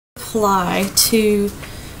apply to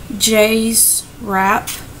Jay's wrap,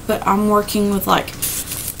 but I'm working with like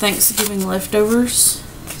Thanksgiving leftovers.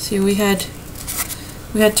 See, we had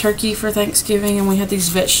turkey for Thanksgiving, and we had these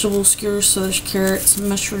vegetable skewers, so there's carrots and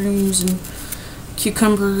mushrooms and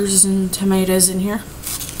cucumbers and tomatoes in here.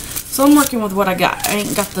 So I'm working with what I got. I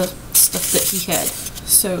ain't got the stuff that he had.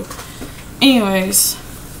 So anyways,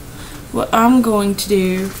 what I'm going to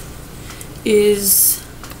do is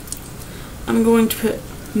I'm going to put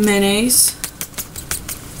mayonnaise.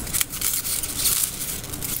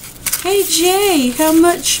 Hey Jay, how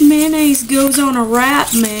much mayonnaise goes on a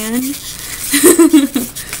wrap, man?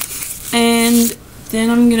 And then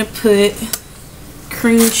I'm gonna put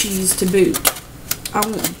cream cheese to boot. I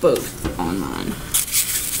want both on mine.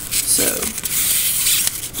 So,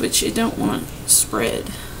 which I don't want to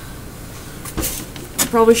spread. I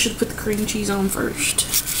probably should put the cream cheese on first.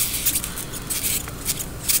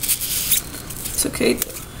 It's okay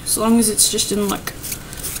though. As long as it's just in like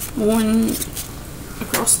one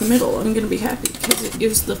across the middle, I'm gonna be happy because it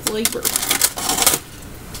gives the flavor.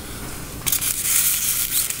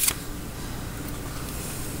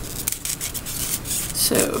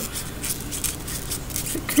 So,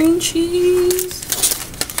 cream cheese,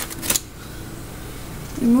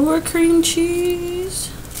 and more cream cheese,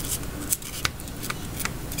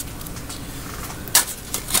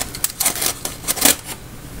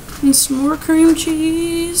 and some more cream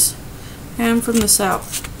cheese. I'm from the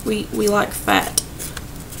South. We like fat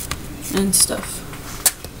and stuff.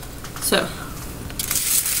 So,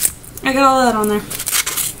 I got all that on there.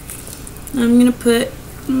 I'm gonna put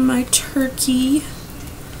my turkey,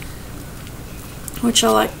 which I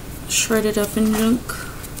like shredded up in junk.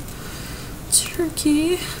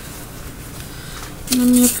 Turkey. And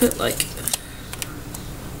I'm gonna put like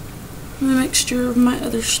a mixture of my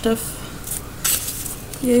other stuff.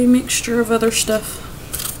 Yay, mixture of other stuff.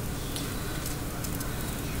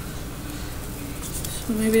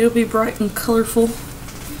 So maybe it'll be bright and colorful.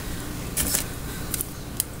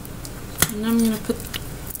 And I'm gonna put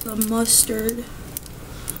the mustard.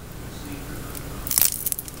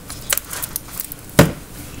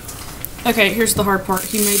 Okay, here's the hard part.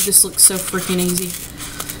 He made this look so freaking easy.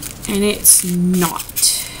 And it's not.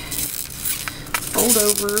 Fold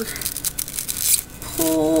over.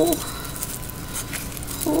 Pull.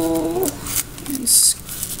 Pull. And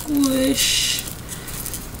squish.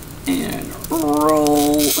 And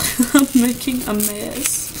roll. I'm making a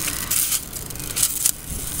mess.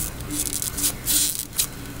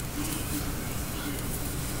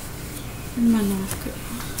 Where'd my knife go?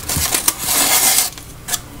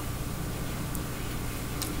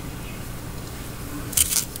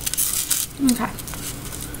 Okay.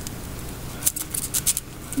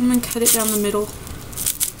 I'm going to cut it down the middle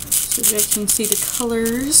so Jay can see the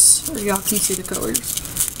colors, or y'all can see the colors,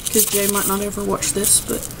 because Jay might not ever watch this,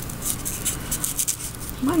 but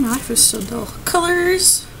my knife is so dull.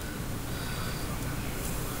 Colors!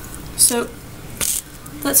 So,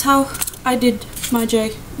 that's how I did my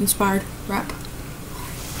Jay inspired wrap.